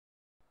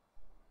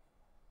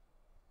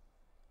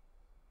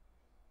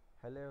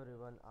Hello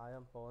everyone, I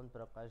am Pawan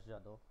Prakash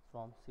Jadhav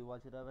from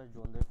Shivajirao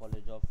Jondhale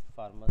College of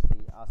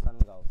Pharmacy,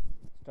 Asangao,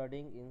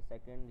 studying in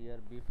second year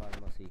B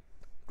Pharmacy.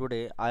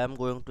 Today I am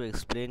going to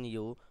explain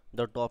you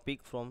the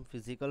topic from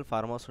Physical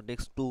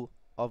Pharmaceutics 2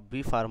 of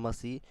B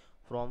Pharmacy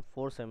from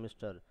 4th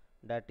semester,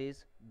 that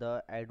is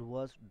the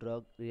adverse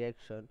drug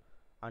reaction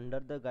under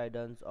the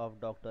guidance of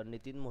Dr.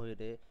 Nitin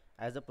Mohire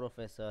as a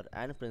professor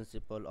and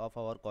principal of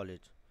our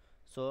college.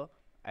 So,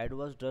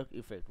 adverse drug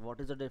effect.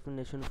 What is the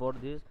definition for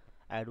this?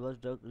 Adverse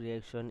drug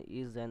reaction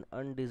is an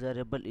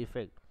undesirable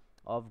effect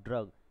of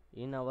drug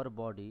in our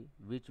body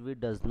which we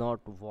does not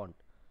want.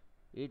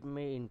 It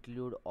may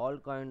include all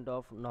kind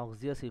of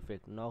noxious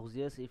effect.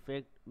 Noxious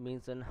effect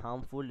means an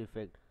harmful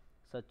effect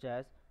such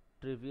as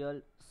trivial,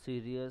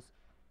 serious,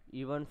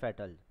 even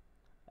fatal.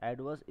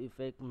 Adverse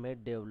effect may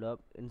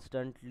develop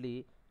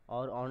instantly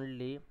or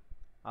only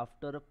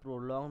after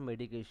prolonged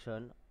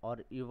medication or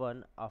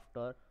even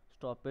after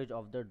stoppage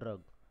of the drug.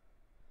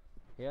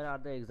 Here are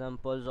the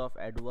examples of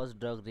adverse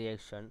drug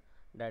reaction,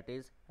 that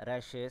is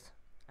rashes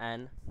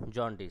and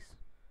jaundice.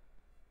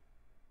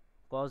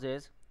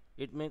 Causes: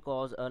 it may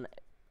cause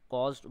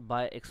caused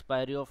by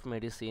expiry of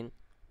medicine,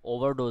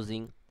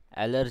 overdosing,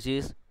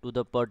 allergies to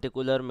the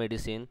particular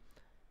medicine,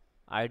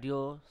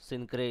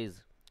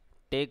 idiosyncrasies,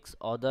 takes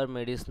other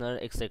medicinal,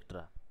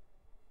 etc.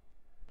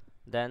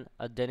 Then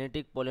a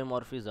genetic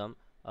polymorphism.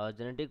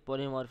 Genetic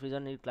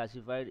polymorphism is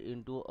classified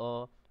into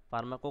a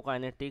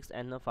pharmacokinetics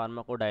and a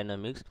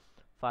pharmacodynamics.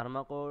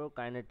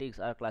 Pharmacokinetics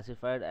are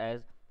classified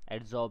as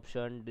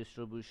adsorption,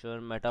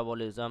 distribution,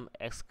 metabolism,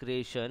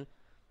 excretion,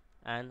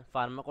 and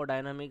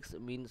pharmacodynamics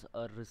means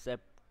a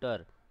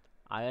receptor,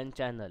 ion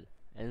channel,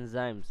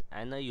 enzymes,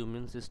 and a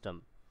immune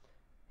system.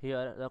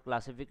 Here, the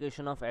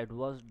classification of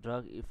adverse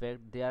drug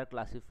effect, they are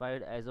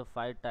classified as a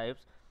five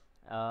types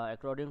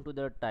according to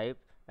the type,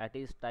 that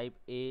is type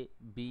A,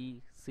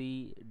 B,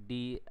 C,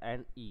 D,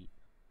 and E.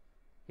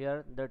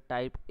 Here, the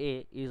type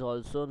A is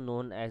also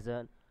known as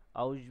an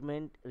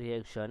Augement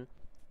reaction.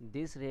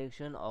 This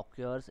reaction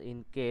occurs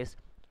in case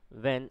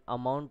when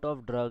amount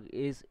of drug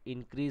is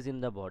increased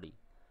in the body.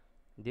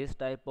 This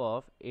type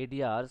of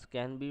ADRs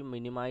can be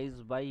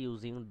minimized by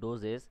using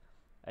doses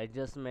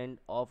adjustment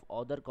of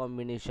other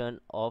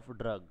combination of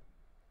drug.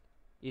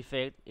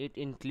 Effect: it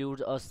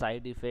includes a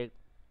side effect,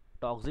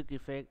 toxic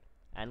effect,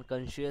 and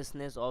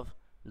consciousness of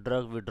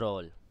drug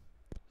withdrawal.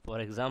 For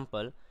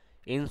example,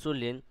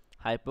 insulin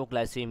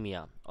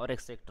hypoglycemia or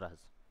etc.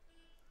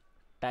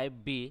 Type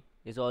B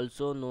is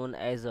also known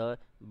as a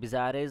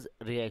Bizarre's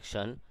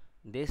reaction.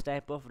 This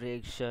type of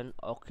reaction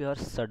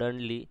occurs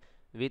suddenly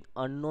with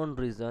unknown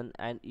reason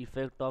and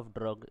effect of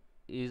drug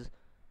is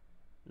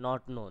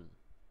not known.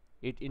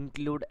 It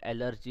include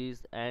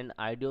allergies and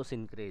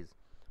idiosyncrasies.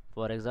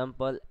 For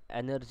example,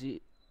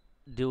 allergy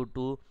due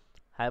to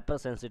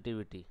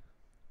hypersensitivity.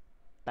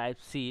 Type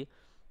C,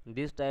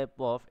 this type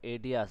of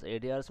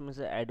ADRs means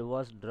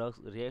adverse drug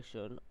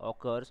reaction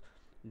occurs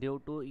due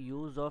to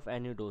use of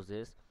any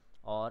doses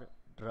or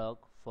drug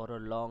for a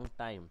long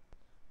time.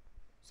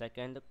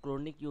 Second,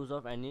 chronic use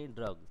of any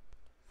drug.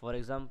 For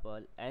example,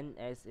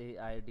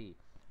 NSAID,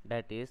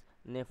 that is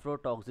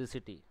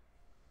nephrotoxicity.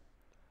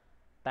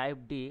 Type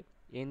D,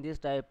 in this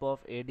type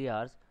of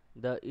ADRs,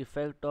 the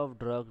effect of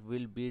drug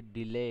will be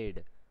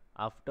delayed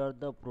after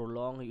the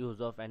prolonged use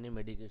of any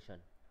medication.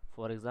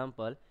 For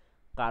example,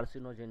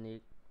 carcinogenic,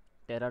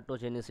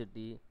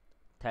 teratogenicity,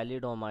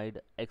 thalidomide,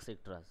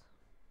 etc.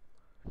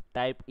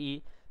 Type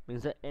E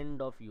means the end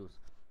of use.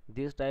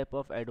 This type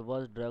of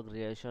adverse drug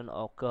reaction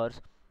occurs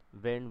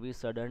when we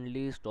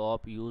suddenly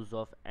stop use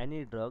of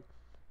any drug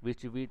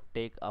which we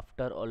take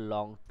after a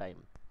long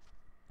time.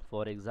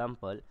 For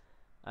example,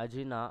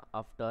 angina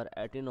after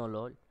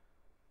atenolol,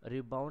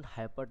 rebound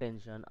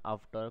hypertension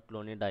after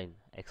clonidine,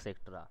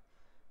 etc.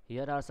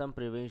 Here are some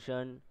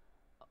prevention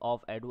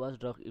of adverse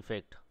drug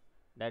effect,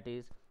 that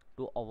is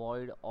to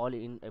avoid all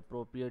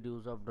inappropriate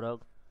use of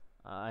drug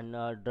and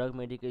drug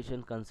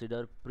medication,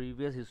 consider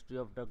previous history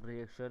of drug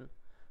reaction,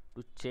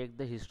 to check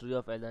the history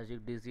of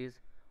allergic disease,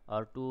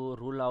 or to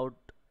rule out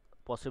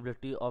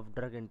possibility of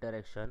drug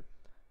interaction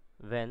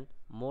when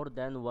more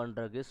than one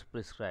drug is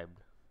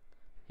prescribed.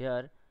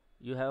 Here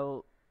you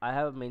have I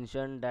have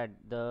mentioned that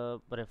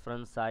the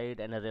reference site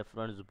and a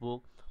reference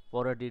book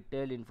for a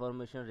detailed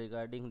information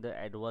regarding the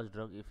adverse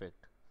drug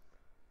effect.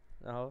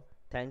 Now,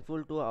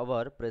 thankful to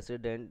our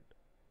president,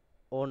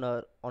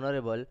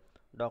 Honorable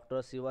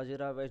Dr.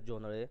 Shivajirao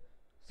Jonare,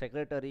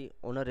 Secretary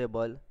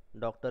Honorable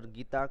Dr.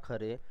 Geeta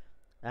Khare,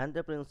 and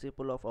the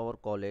principal of our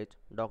college,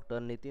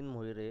 Dr. Nitin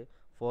Mohire,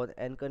 for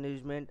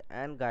encouragement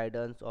and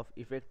guidance of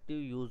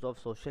effective use of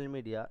social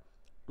media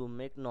to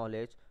make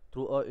knowledge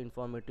through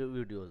informative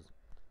videos.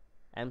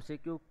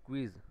 MCQ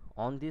quiz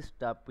on this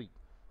topic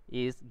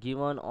is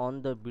given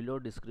on the below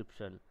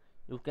description.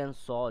 You can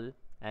solve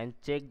and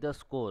check the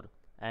score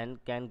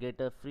and can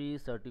get a free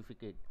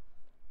certificate.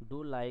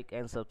 Do like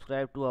and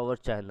subscribe to our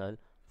channel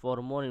for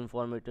more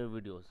informative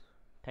videos.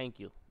 Thank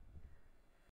you.